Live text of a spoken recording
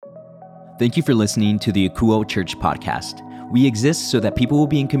Thank you for listening to the Akuo Church podcast. We exist so that people will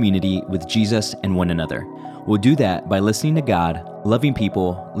be in community with Jesus and one another. We'll do that by listening to God, loving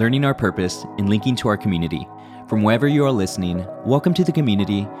people, learning our purpose, and linking to our community. From wherever you are listening, welcome to the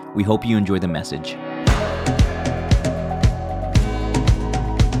community. We hope you enjoy the message.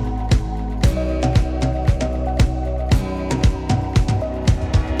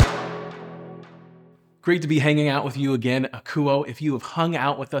 Great to be hanging out with you again, Akuo. If you have hung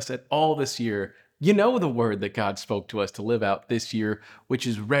out with us at all this year, you know the word that God spoke to us to live out this year, which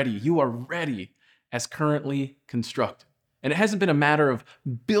is ready. You are ready as currently constructed. And it hasn't been a matter of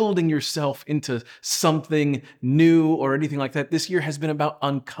building yourself into something new or anything like that. This year has been about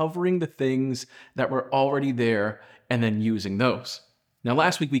uncovering the things that were already there and then using those. Now,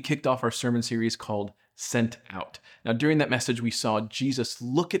 last week we kicked off our sermon series called Sent Out. Now, during that message, we saw Jesus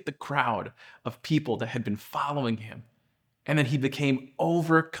look at the crowd of people that had been following him, and then he became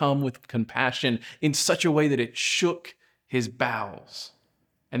overcome with compassion in such a way that it shook his bowels.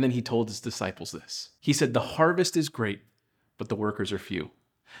 And then he told his disciples this. He said, "The harvest is great, but the workers are few.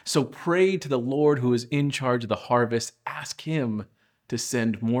 So pray to the Lord who is in charge of the harvest. Ask him to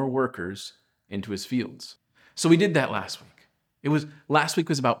send more workers into his fields." So we did that last week. Last week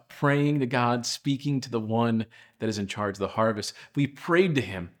was about praying to God, speaking to the one that is in charge of the harvest. We prayed to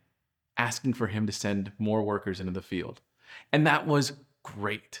him, asking for him to send more workers into the field. And that was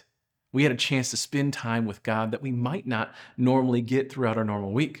great. We had a chance to spend time with God that we might not normally get throughout our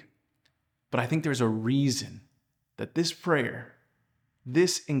normal week. But I think there's a reason that this prayer,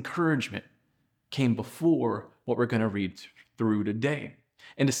 this encouragement came before what we're going to read through today.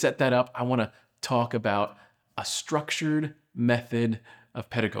 And to set that up, I want to talk about a structured method of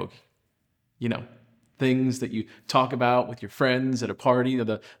pedagogy. You know, things that you talk about with your friends at a party, or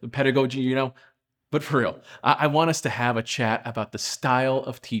the pedagogy, But for real, I want us to have a chat about the style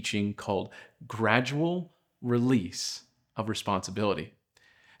of teaching called gradual release of responsibility.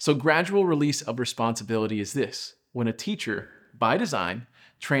 So gradual release of responsibility is this: when a teacher, by design,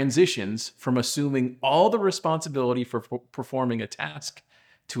 transitions from assuming all the responsibility for performing a task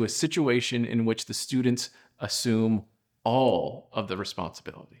to a situation in which the students assume all of the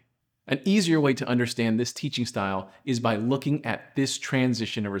responsibility. An easier way to understand this teaching style is by looking at this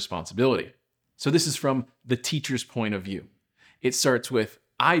transition of responsibility. So this is from the teacher's point of view. It starts with,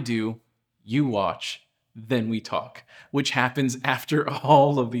 I do, you watch, then we talk, which happens after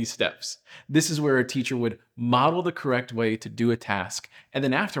all of these steps. This is where a teacher would model the correct way to do a task, and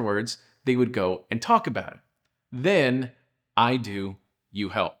then afterwards, they would go and talk about it. Then, I do, you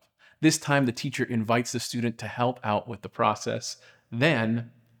help. This time, the teacher invites the student to help out with the process.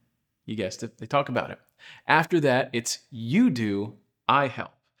 Then, you guessed it, they talk about it. After that, it's you do, I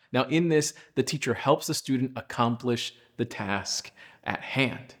help. Now, in this, the teacher helps the student accomplish the task at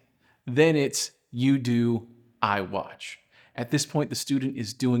hand. Then it's you do, I watch. At this point, the student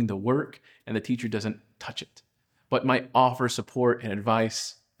is doing the work and the teacher doesn't touch it, but might offer support and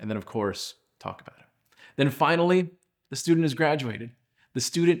advice, and then, of course, talk about it. Then finally, the student is graduated. The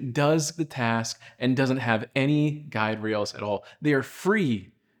student does the task and doesn't have any guide rails at all. They are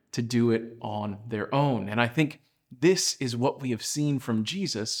free to do it on their own. And I think this is what we have seen from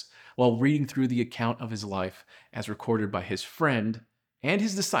Jesus while reading through the account of his life as recorded by his friend and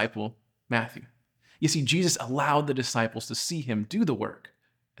his disciple, Matthew. You see, Jesus allowed the disciples to see him do the work,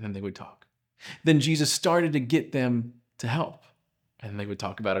 and then they would talk. Then Jesus started to get them to help, and they would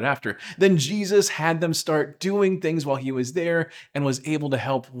talk about it after. Then Jesus had them start doing things while he was there and was able to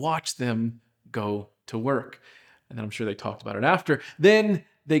help watch them go to work. And then I'm sure they talked about it after. Then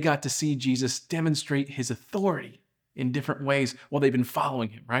they got to see Jesus demonstrate his authority in different ways while they've been following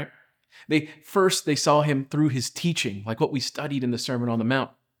him, right? They saw him through his teaching, like what we studied in the Sermon on the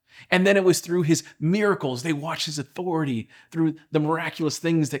Mount. And then it was through his miracles. They watched his authority through the miraculous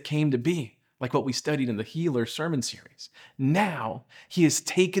things that came to be, like what we studied in the Healer sermon series. Now, he has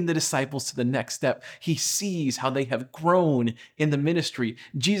taken the disciples to the next step. He sees how they have grown in the ministry.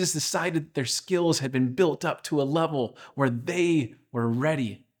 Jesus decided that their skills had been built up to a level where they were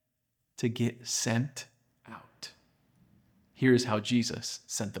ready to get sent out. Here's how Jesus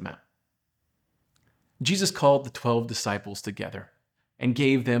sent them out. Jesus called the 12 disciples together and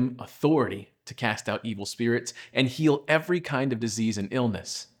gave them authority to cast out evil spirits and heal every kind of disease and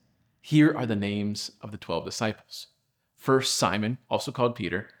illness. Here are the names of the 12 disciples. First, Simon, also called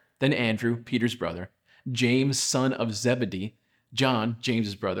Peter, then Andrew, Peter's brother, James, son of Zebedee, John,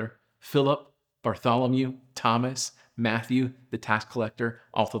 James's brother, Philip, Bartholomew, Thomas, Matthew, the tax collector,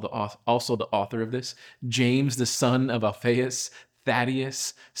 also the author of this, James, the son of Alphaeus,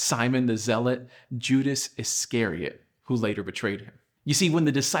 Thaddeus, Simon the Zealot, Judas Iscariot, who later betrayed him. You see, when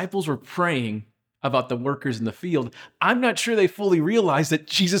the disciples were praying about the workers in the field, I'm not sure they fully realized that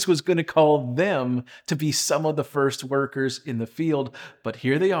Jesus was going to call them to be some of the first workers in the field. But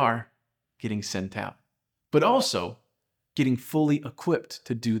here they are, getting sent out, but also getting fully equipped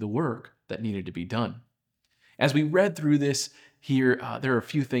to do the work that needed to be done. As we read through this here, there are a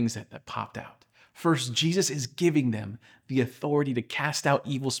few things that popped out. First, Jesus is giving them the authority to cast out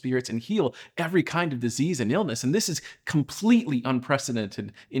evil spirits and heal every kind of disease and illness. And this is completely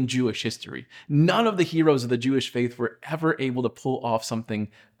unprecedented in Jewish history. None of the heroes of the Jewish faith were ever able to pull off something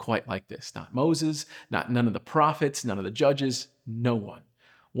quite like this. Not Moses, none of the prophets, none of the judges, no one.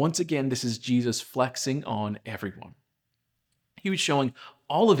 Once again, this is Jesus flexing on everyone. He was showing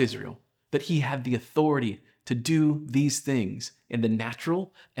all of Israel that he had the authority to do these things in the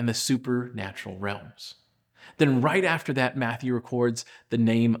natural and the supernatural realms. Then right after that, Matthew records the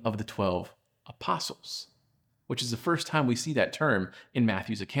name of the 12 apostles, which is the first time we see that term in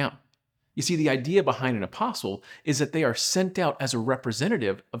Matthew's account. You see, the idea behind an apostle is that they are sent out as a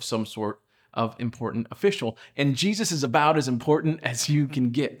representative of some sort of important official, and Jesus is about as important as you can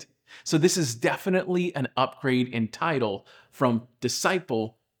get. So this is definitely an upgrade in title from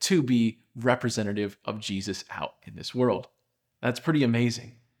disciple to be representative of Jesus out in this world. That's pretty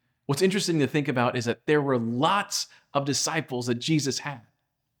amazing. What's interesting to think about is that there were lots of disciples that Jesus had,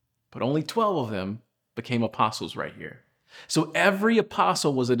 but only 12 of them became apostles right here. So every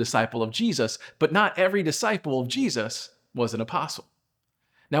apostle was a disciple of Jesus, but not every disciple of Jesus was an apostle.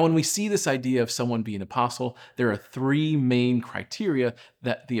 Now, when we see this idea of someone being an apostle, there are three main criteria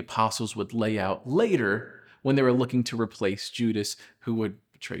that the apostles would lay out later when they were looking to replace Judas, who would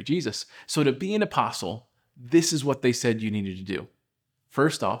betray Jesus. So to be an apostle, this is what they said you needed to do.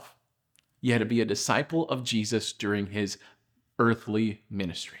 First off, you had to be a disciple of Jesus during his earthly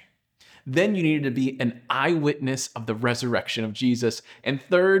ministry. Then you needed to be an eyewitness of the resurrection of Jesus. And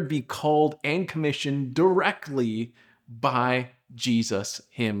third, be called and commissioned directly by Jesus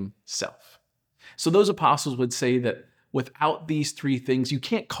himself. So those apostles would say that without these three things, you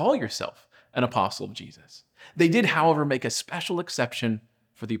can't call yourself an apostle of Jesus. They did, however, make a special exception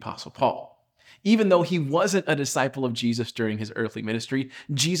for the apostle Paul. Even though he wasn't a disciple of Jesus during his earthly ministry,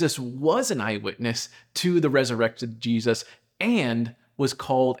 Jesus was an eyewitness to the resurrected Jesus and was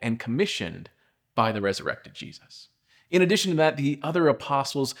called and commissioned by the resurrected Jesus. In addition to that, the other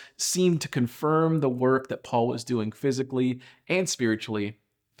apostles seemed to confirm the work that Paul was doing physically and spiritually.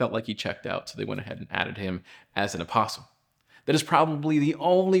 Felt like he checked out, so they went ahead and added him as an apostle. That is probably the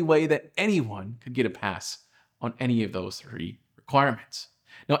only way that anyone could get a pass on any of those three requirements.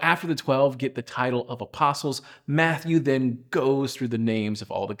 Now, after the 12 get the title of apostles, Matthew then goes through the names of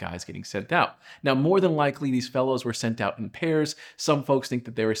all the guys getting sent out. Now, more than likely, these fellows were sent out in pairs. Some folks think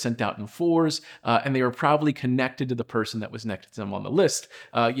that they were sent out in fours, and they were probably connected to the person that was next to them on the list.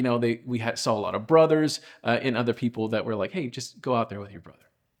 Saw a lot of brothers and other people that were like, hey, just go out there with your brother.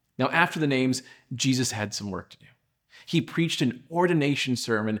 Now, after the names, Jesus had some work to do. He preached an ordination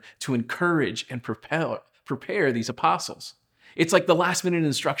sermon to encourage and prepare these apostles. It's like the last minute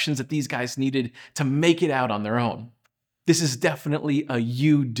instructions that these guys needed to make it out on their own. This is definitely a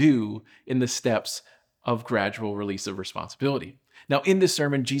you do in the steps of gradual release of responsibility. Now, in this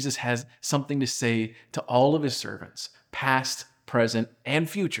sermon, Jesus has something to say to all of his servants, past, present, and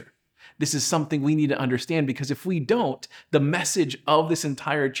future. This is something we need to understand because if we don't, the message of this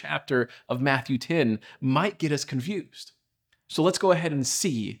entire chapter of Matthew 10 might get us confused. So let's go ahead and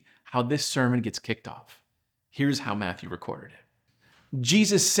see how this sermon gets kicked off. Here's how Matthew recorded it.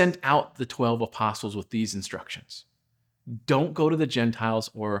 Jesus sent out the 12 apostles with these instructions. Don't go to the Gentiles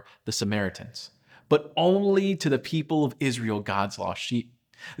or the Samaritans, but only to the people of Israel, God's lost sheep.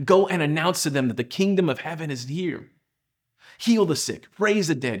 Go and announce to them that the kingdom of heaven is near. Heal the sick, raise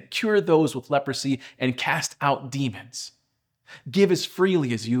the dead, cure those with leprosy, and cast out demons. Give as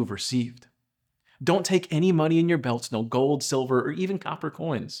freely as you have received. Don't take any money in your belts, no gold, silver, or even copper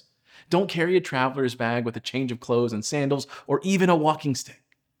coins. Don't carry a traveler's bag with a change of clothes and sandals, or even a walking stick.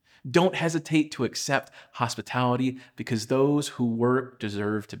 Don't hesitate to accept hospitality because those who work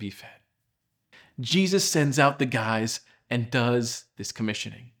deserve to be fed. Jesus sends out the guys and does this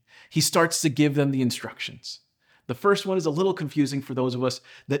commissioning. He starts to give them the instructions. The first one is a little confusing for those of us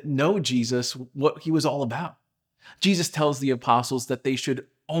that know Jesus, what he was all about. Jesus tells the apostles that they should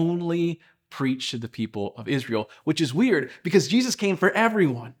only preach to the people of Israel, which is weird because Jesus came for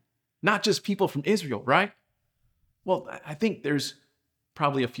everyone, not just people from Israel, right? Well, I think there's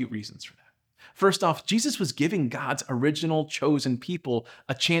probably a few reasons for that. First off, Jesus was giving God's original chosen people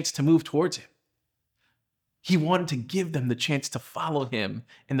a chance to move towards him. He wanted to give them the chance to follow him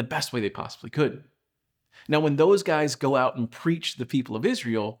in the best way they possibly could. Now, when those guys go out and preach to the people of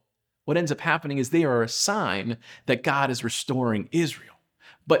Israel, what ends up happening is they are a sign that God is restoring Israel,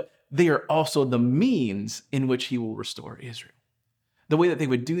 but they are also the means in which he will restore Israel. The way that they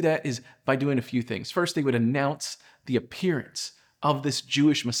would do that is by doing a few things. First, they would announce the appearance of this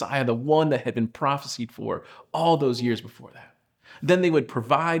Jewish Messiah, the one that had been prophesied for all those years before that. Then they would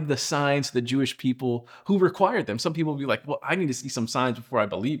provide the signs to the Jewish people who required them. Some people would be like, well, I need to see some signs before I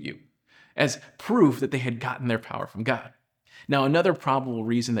believe you, as proof that they had gotten their power from God. Now, another probable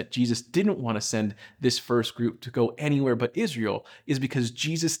reason that Jesus didn't want to send this first group to go anywhere but Israel is because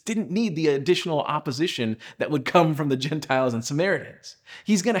Jesus didn't need the additional opposition that would come from the Gentiles and Samaritans.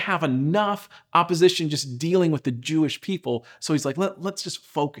 He's going to have enough opposition just dealing with the Jewish people. So he's like, let's just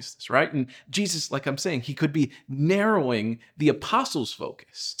focus this, right? And Jesus, like I'm saying, he could be narrowing the apostles'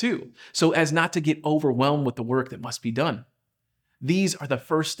 focus too, so as not to get overwhelmed with the work that must be done. These are the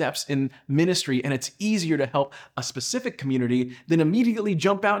first steps in ministry, and it's easier to help a specific community than immediately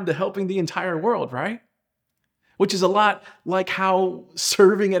jump out into helping the entire world, right? Which is a lot like how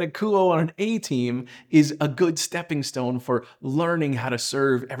serving at a Kuo on an A team is a good stepping stone for learning how to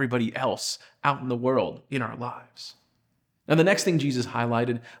serve everybody else out in the world in our lives. Now, the next thing Jesus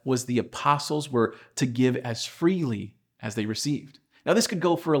highlighted was the apostles were to give as freely as they received. Now, this could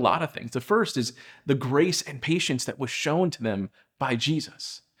go for a lot of things. The first is the grace and patience that was shown to them by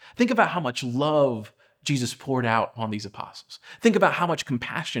Jesus. Think about how much love Jesus poured out on these apostles. Think about how much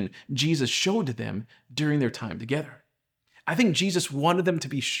compassion Jesus showed to them during their time together. I think Jesus wanted them to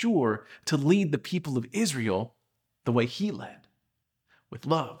be sure to lead the people of Israel the way he led, with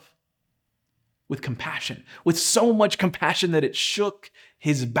love, with compassion, with so much compassion that it shook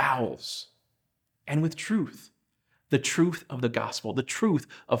his bowels, and with truth. The truth of the gospel, the truth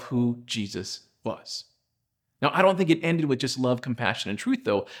of who Jesus was. Now, I don't think it ended with just love, compassion, and truth,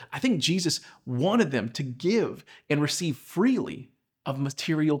 though. I think Jesus wanted them to give and receive freely of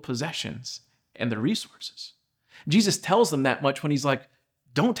material possessions and their resources. Jesus tells them that much when he's like,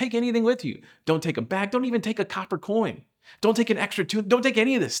 don't take anything with you. Don't take a bag. Don't even take a copper coin. Don't take an extra tooth. Don't take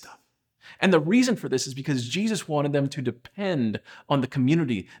any of this stuff. And the reason for this is because Jesus wanted them to depend on the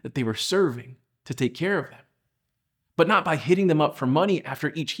community that they were serving to take care of them. But not by hitting them up for money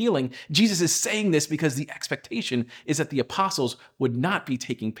after each healing. Jesus is saying this because the expectation is that the apostles would not be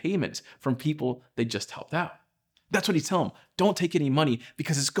taking payments from people they just helped out. That's what he's telling them. Don't take any money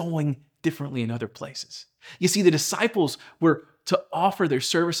because it's going differently in other places. You see, the disciples were to offer their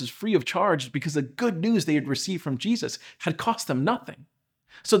services free of charge because the good news they had received from Jesus had cost them nothing.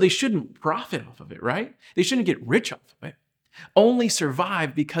 So they shouldn't profit off of it, right? They shouldn't get rich off of it. Only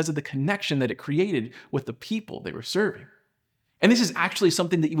survived because of the connection that it created with the people they were serving. And this is actually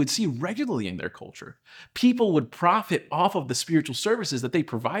something that you would see regularly in their culture. People would profit off of the spiritual services that they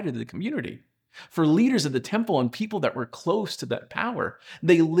provided to the community. For leaders of the temple and people that were close to that power,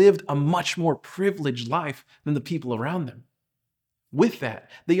 they lived a much more privileged life than the people around them. With that,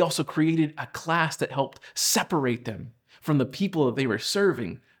 they also created a class that helped separate them from the people that they were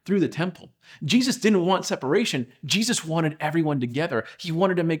serving through the temple. Jesus didn't want separation. Jesus wanted everyone together. He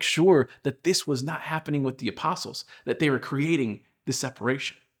wanted to make sure that this was not happening with the apostles, that they were creating this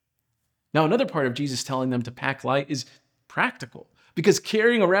separation. Now, another part of Jesus telling them to pack light is practical, because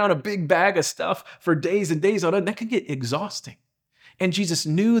carrying around a big bag of stuff for days and days on end, that could get exhausting. And Jesus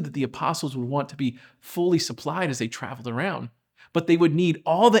knew that the apostles would want to be fully supplied as they traveled around, but they would need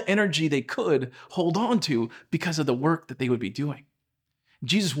all the energy they could hold on to because of the work that they would be doing.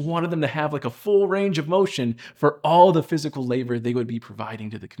 Jesus wanted them to have like a full range of motion for all the physical labor they would be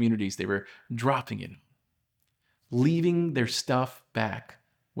providing to the communities they were dropping in. Leaving their stuff back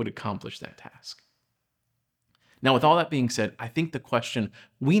would accomplish that task. Now, with all that being said, I think the question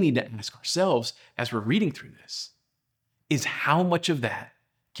we need to ask ourselves as we're reading through this is how much of that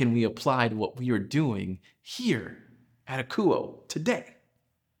can we apply to what we are doing here at Akuo today?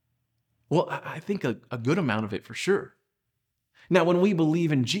 Well, I think a good amount of it for sure. Now, when we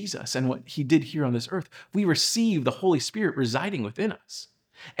believe in Jesus and what he did here on this earth, we receive the Holy Spirit residing within us.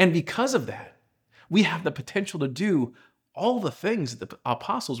 And because of that, we have the potential to do all the things that the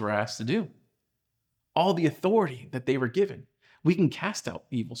apostles were asked to do, all the authority that they were given. We can cast out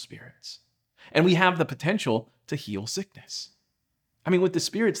evil spirits, and we have the potential to heal sickness. I mean, with the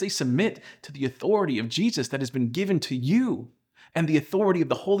spirits, they submit to the authority of Jesus that has been given to you and the authority of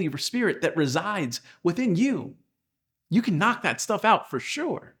the Holy Spirit that resides within you. You can knock that stuff out for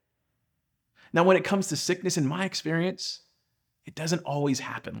sure. Now, when it comes to sickness, in my experience, it doesn't always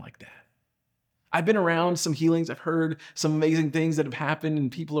happen like that. I've been around some healings. I've heard some amazing things that have happened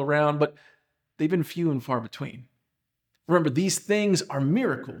and people around, but they've been few and far between. Remember, these things are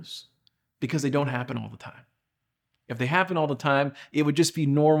miracles, because they don't happen all the time. If they happen all the time, it would just be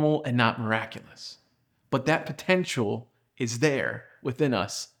normal and not miraculous. But that potential is there within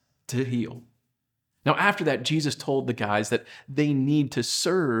us to heal. Now, after that, Jesus told the guys that they need to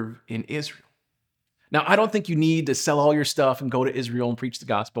serve in Israel. Now, I don't think you need to sell all your stuff and go to Israel and preach the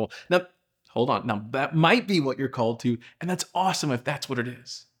gospel. Now, hold on. Now, that might be what you're called to, and that's awesome if that's what it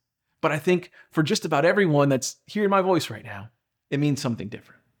is. But I think for just about everyone that's hearing my voice right now, it means something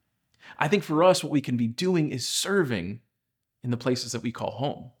different. I think for us, what we can be doing is serving in the places that we call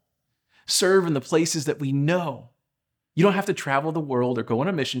home. Serve in the places that we know. You don't have to travel the world or go on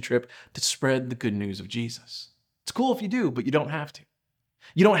a mission trip to spread the good news of Jesus. It's cool if you do, but you don't have to.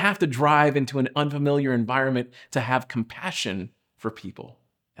 You don't have to drive into an unfamiliar environment to have compassion for people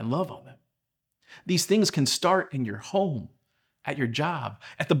and love on them. These things can start in your home, at your job,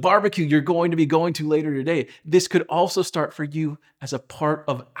 at the barbecue you're going to be going to later today. This could also start for you as a part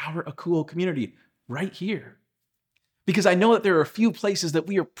of our Akuo community right here. Because I know that there are a few places that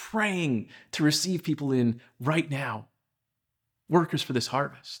we are praying to receive people in right now. Workers for this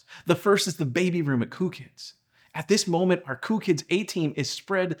harvest. The first is the baby room at Ku Kids. At this moment, our Ku Kids A team is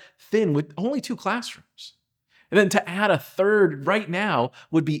spread thin with only 2 classrooms. And then to add a third right now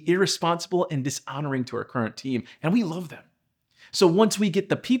would be irresponsible and dishonoring to our current team. And we love them. So once we get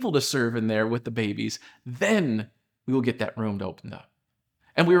the people to serve in there with the babies, then we will get that room to open up.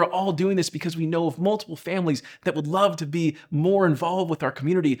 And we are all doing this because we know of multiple families that would love to be more involved with our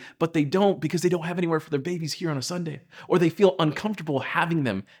community, but they don't because they don't have anywhere for their babies here on a Sunday. Or they feel uncomfortable having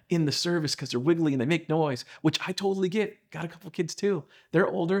them in the service because they're wiggly and they make noise, which I totally get. Got a couple kids too. They're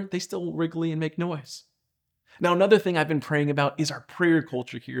older, they still wriggly and make noise. Now, another thing I've been praying about is our prayer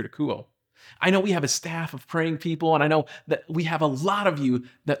culture here at Akuo. I know we have a staff of praying people, and I know that we have a lot of you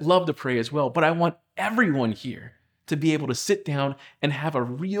that love to pray as well, but I want everyone here to be able to sit down and have a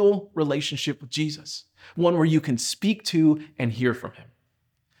real relationship with Jesus, one where you can speak to and hear from him.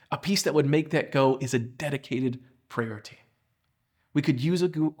 A piece that would make that go is a dedicated prayer team. We could use a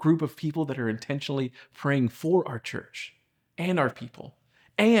group of people that are intentionally praying for our church and our people,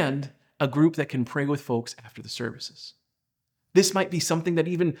 and a group that can pray with folks after the services. This might be something that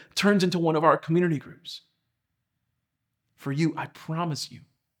even turns into one of our community groups. For you, I promise you,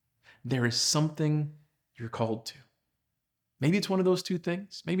 there is something you're called to. Maybe it's one of those 2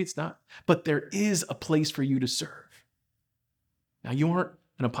 things, maybe it's not, but there is a place for you to serve. Now, you aren't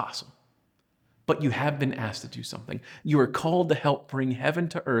an apostle, but you have been asked to do something. You are called to help bring heaven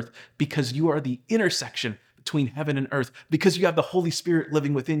to earth because you are the intersection between heaven and earth, because you have the Holy Spirit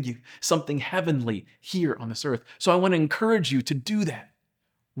living within you, something heavenly here on this earth. So I want to encourage you to do that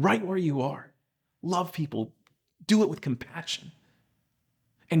right where you are. Love people, do it with compassion,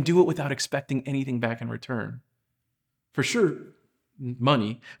 and do it without expecting anything back in return. For sure,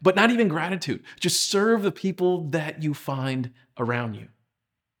 money, but not even gratitude. Just serve the people that you find around you.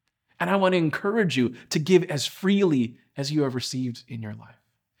 And I want to encourage you to give as freely as you have received in your life,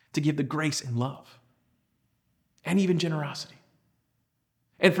 to give the grace and love, and even generosity.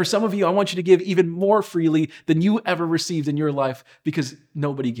 And for some of you, I want you to give even more freely than you ever received in your life because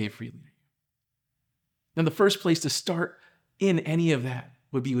nobody gave freely to you. Now, the first place to start in any of that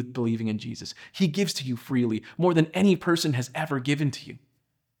would be with believing in Jesus. He gives to you freely, more than any person has ever given to you.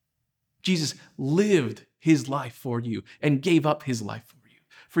 Jesus lived his life for you and gave up his life for you.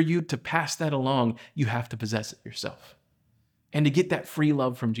 For you to pass that along, you have to possess it yourself. And to get that free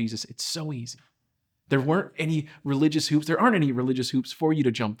love from Jesus, it's so easy. There aren't any religious hoops for you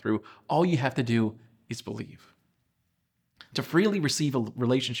to jump through. All you have to do is believe. To freely receive a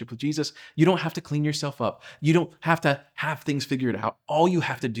relationship with Jesus, you don't have to clean yourself up. You don't have to have things figured out. All you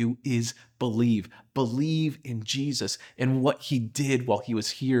have to do is believe. Believe in Jesus and what he did while he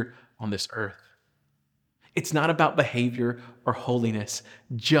was here on this earth. It's not about behavior or holiness,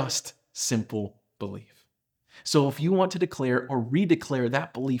 just simple belief. So if you want to declare or redeclare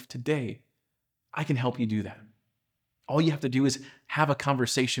that belief today, I can help you do that. All you have to do is have a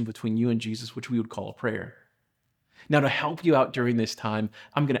conversation between you and Jesus, which we would call a prayer. Now, to help you out during this time,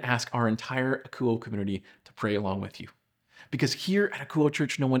 I'm going to ask our entire Akuo community to pray along with you. Because here at Akuo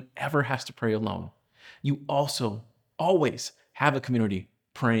Church, no one ever has to pray alone. You also always have a community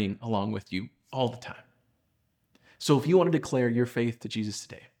praying along with you all the time. So if you want to declare your faith to Jesus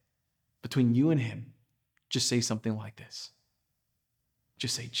today, between you and him, just say something like this.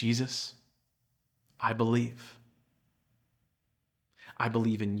 Just say, Jesus, I believe. I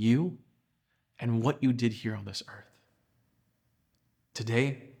believe in you and what you did here on this earth.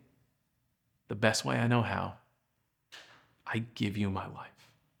 Today, the best way I know how, I give you my life.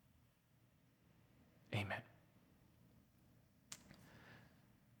 Amen.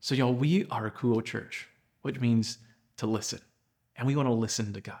 So y'all, we are a Kuo church, which means to listen. And we want to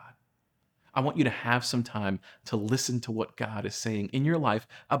listen to God. I want you to have some time to listen to what God is saying in your life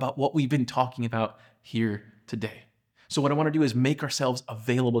about what we've been talking about here today. So what I want to do is make ourselves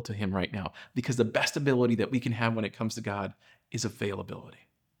available to him right now, because the best ability that we can have when it comes to God is availability.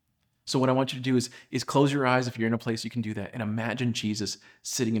 So what I want you to do is close your eyes if you're in a place you can do that, and imagine Jesus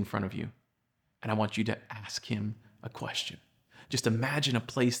sitting in front of you. And I want you to ask him a question. Just imagine a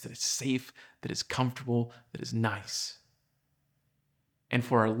place that is safe, that is comfortable, that is nice. And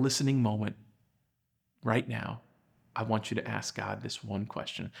for our listening moment right now, I want you to ask God this one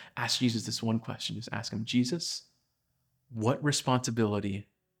question. Ask Jesus this one question. Just ask him, Jesus, what responsibility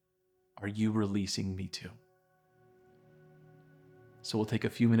are you releasing me to? So we'll take a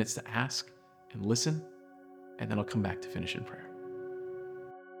few minutes to ask and listen, and then I'll come back to finish in prayer.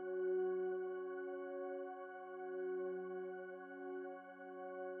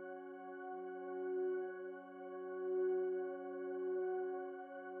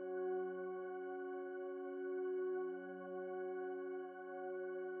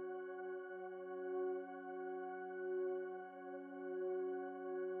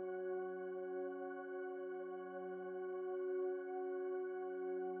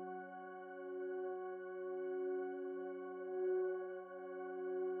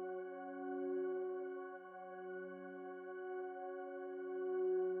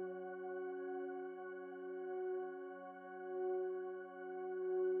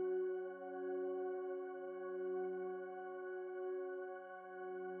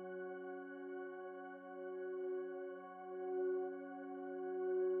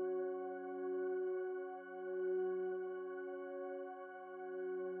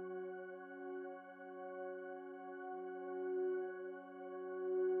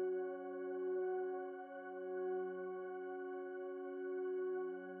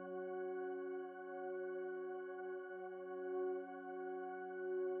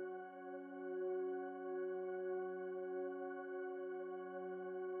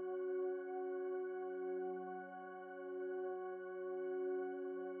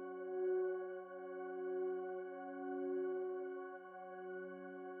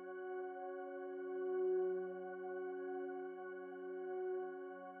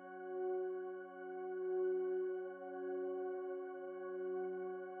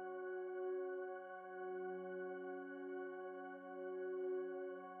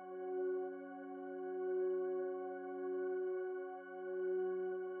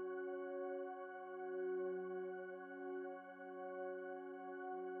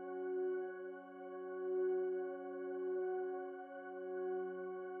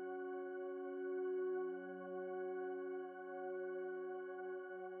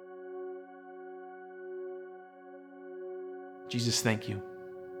 Jesus, thank you.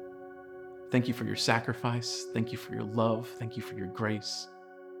 Thank you for your sacrifice. Thank you for your love. Thank you for your grace.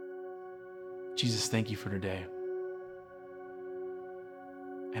 Jesus, thank you for today.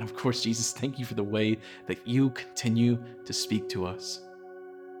 And of course, Jesus, thank you for the way that you continue to speak to us.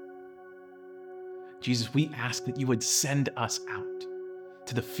 Jesus, we ask that you would send us out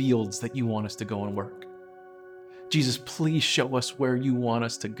to the fields that you want us to go and work. Jesus, please show us where you want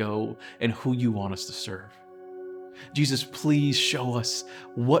us to go and who you want us to serve. Jesus, please show us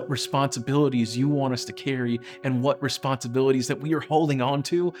what responsibilities you want us to carry and what responsibilities that we are holding on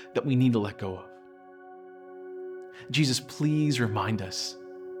to that we need to let go of. Jesus, please remind us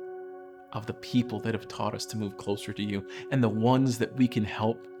of the people that have taught us to move closer to you and the ones that we can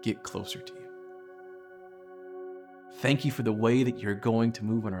help get closer to you. Thank you for the way that you're going to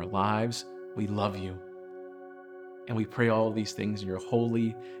move in our lives. We love you. And we pray all of these things in your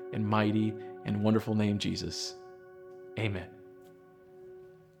holy and mighty and wonderful name, Jesus. Amen.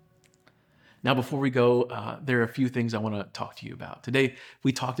 Now, before we go, there are a few things I want to talk to you about. Today,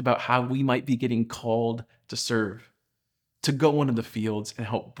 we talked about how we might be getting called to serve, to go into the fields and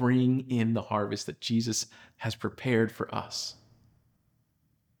help bring in the harvest that Jesus has prepared for us,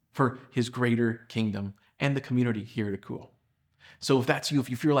 for his greater kingdom and the community here at Akuo. So if that's you, if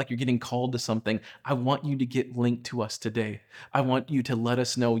you feel like you're getting called to something, I want you to get linked to us today. I want you to let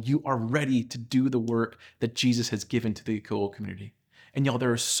us know you are ready to do the work that Jesus has given to the Akuo community. And y'all,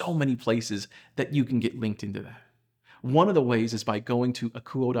 there are so many places that you can get linked into that. One of the ways is by going to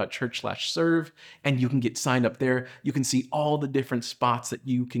akuo.church/serve, and you can get signed up there. You can see all the different spots that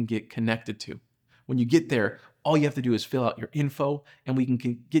you can get connected to. When you get there, all you have to do is fill out your info, and we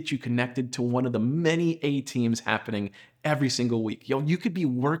can get you connected to one of the many A teams happening every single week. Yo, you could be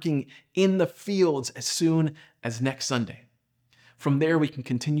working in the fields as soon as next Sunday. From there, we can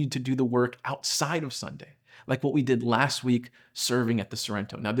continue to do the work outside of Sunday. like what we did last week serving at the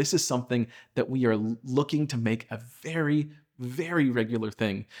Sorrento. Now, this is something that we are looking to make a very, very regular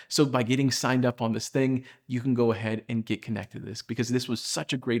thing. So by getting signed up on this thing, you can go ahead and get connected to this because this was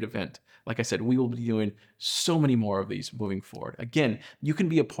such a great event. Like I said, we will be doing so many more of these moving forward. Again, you can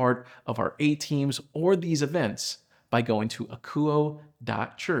be a part of our A teams or these events by going to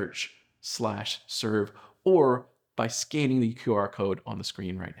akuo.church/serve or by scanning the QR code on the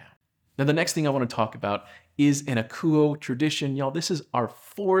screen right now. Now, the next thing I want to talk about is an Akuo tradition. Y'all, this is our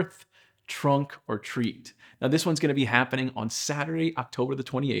fourth trunk or treat. Now, this one's going to be happening on Saturday, October the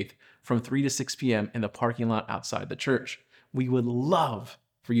 28th from 3 to 6 p.m. in the parking lot outside the church. We would love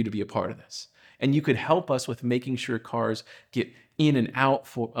for you to be a part of this. And you could help us with making sure cars get in and out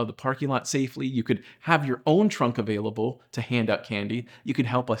of the parking lot safely. You could have your own trunk available to hand out candy. You could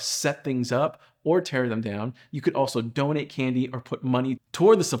help us set things up or tear them down. You could also donate candy or put money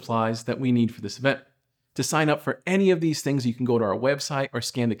toward the supplies that we need for this event. To sign up for any of these things, you can go to our website or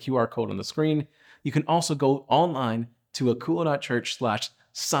scan the QR code on the screen. You can also go online to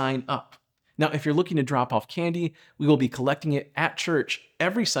akuo.church/sign up. Now, if you're looking to drop off candy, we will be collecting it at church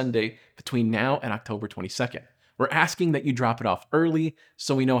every Sunday between now and October 22nd. We're asking that you drop it off early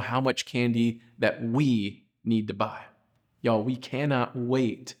so we know how much candy that we need to buy. Y'all, we cannot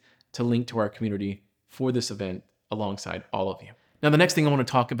wait to link to our community for this event alongside all of you. Now, the next thing I want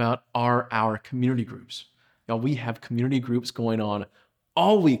to talk about are our community groups. Y'all, we have community groups going on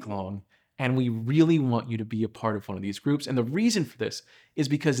all week long, and we really want you to be a part of one of these groups. And the reason for this is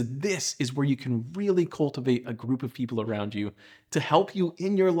because this is where you can really cultivate a group of people around you to help you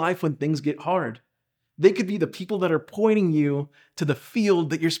in your life when things get hard. They could be the people that are pointing you to the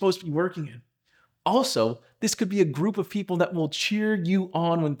field that you're supposed to be working in. Also, this could be a group of people that will cheer you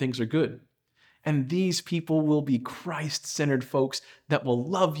on when things are good. And these people will be Christ-centered folks that will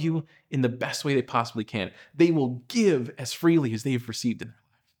love you in the best way they possibly can. They will give as freely as they have received in their life.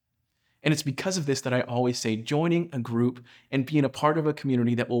 And it's because of this that I always say joining a group and being a part of a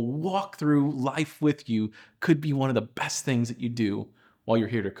community that will walk through life with you could be one of the best things that you do while you're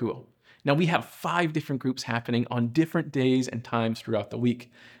here at Akuo. Now, we have 5 different groups happening on different days and times throughout the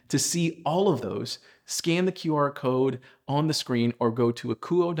week. To see all of those, scan the QR code on the screen or go to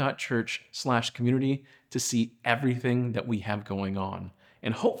akuo.church/community to see everything that we have going on.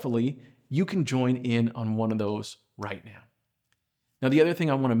 And hopefully, you can join in on one of those right now. Now, the other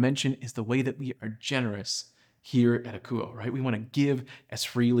thing I want to mention is the way that we are generous here at Akuo, right? We want to give as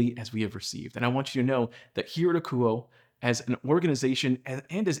freely as we have received. And I want you to know that here at Akuo, as an organization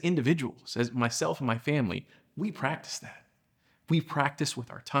and as individuals, as myself and my family, we practice that. We practice with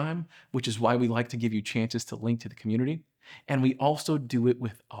our time, which is why we like to give you chances to link to the community. And we also do it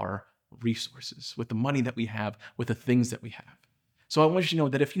with our resources, with the money that we have, with the things that we have. So I want you to know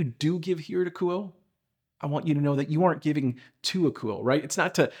that if you do give here at Akuo, I want you to know that you aren't giving to Akuo, right? It's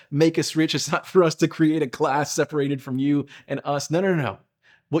not to make us rich. It's not for us to create a class separated from you and us. No.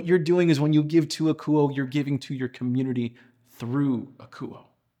 What you're doing is when you give to Akuo, you're giving to your community through Akuo.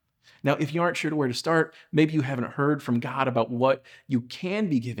 Now, if you aren't sure where to start, maybe you haven't heard from God about what you can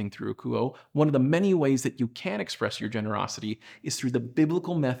be giving through Akuo, one of the many ways that you can express your generosity is through the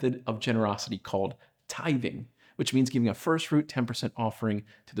biblical method of generosity called tithing, which means giving a first fruit 10% offering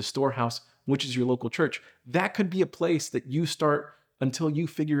to the storehouse, which is your local church. That could be a place that you start until you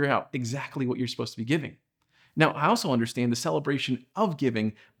figure out exactly what you're supposed to be giving. Now, I also understand the celebration of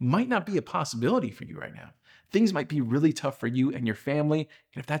giving might not be a possibility for you right now. Things might be really tough for you and your family,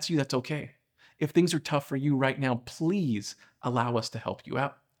 and if that's you, that's okay. If things are tough for you right now, please allow us to help you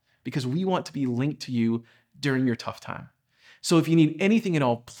out because we want to be linked to you during your tough time. So if you need anything at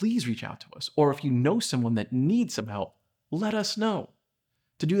all, please reach out to us. Or if you know someone that needs some help, let us know.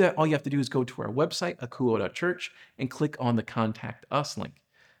 To do that, all you have to do is go to our website, akuo.church, and click on the Contact Us link.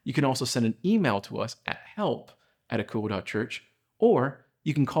 You can also send an email to us at help@akuo.church, or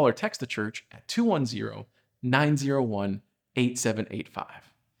you can call or text the church at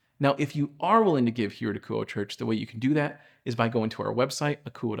 210-901-8785. Now, if you are willing to give here at Akuo Church, the way you can do that is by going to our website,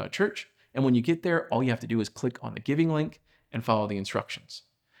 akuo.church, and when you get there, all you have to do is click on the giving link and follow the instructions.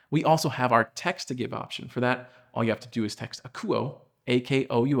 We also have our text to give option. For that, all you have to do is text Akuo,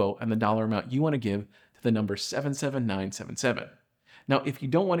 AKOUO, and the dollar amount you want to give to the number 77977. Now, if you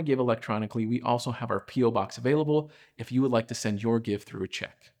don't want to give electronically, we also have our P.O. Box available if you would like to send your gift through a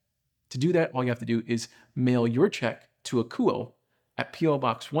check. To do that, all you have to do is mail your check to Akuo at P.O.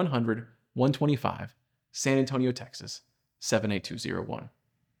 Box 100, 125, San Antonio, Texas, 78201.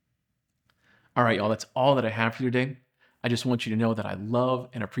 All right, y'all, that's all that I have for you today. I just want you to know that I love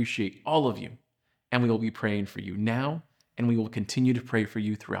and appreciate all of you, and we will be praying for you now, and we will continue to pray for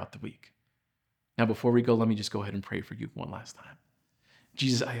you throughout the week. Now, before we go, let me just go ahead and pray for you one last time.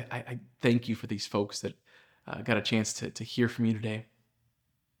 Jesus, I thank you for these folks that got a chance to hear from you today.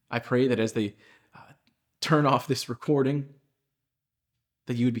 I pray that as they turn off this recording,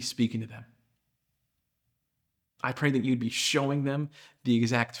 that you would be speaking to them. I pray that you'd be showing them the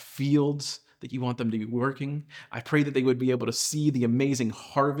exact fields that you want them to be working. I pray that they would be able to see the amazing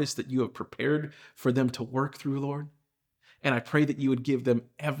harvest that you have prepared for them to work through, Lord. And I pray that you would give them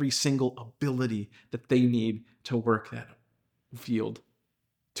every single ability that they need to work that field,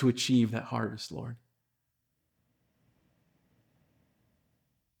 to achieve that harvest, Lord.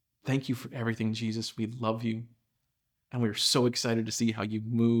 Thank you for everything, Jesus. We love you. And we're so excited to see how you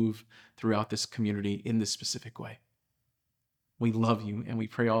move throughout this community in this specific way. We love you, and we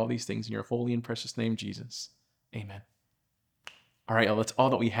pray all these things in your holy and precious name, Jesus. Amen. All right, that's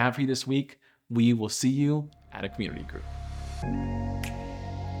all that we have for you this week. We will see you at a community group.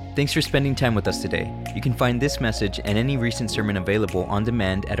 Thanks for spending time with us today. You can find this message and any recent sermon available on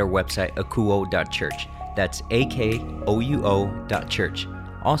demand at our website, akuo.church. That's akouo.church.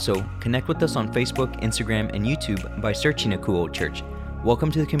 Also, connect with us on Facebook, Instagram, and YouTube by searching Akuo Church.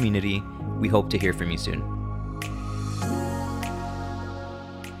 Welcome to the community. We hope to hear from you soon.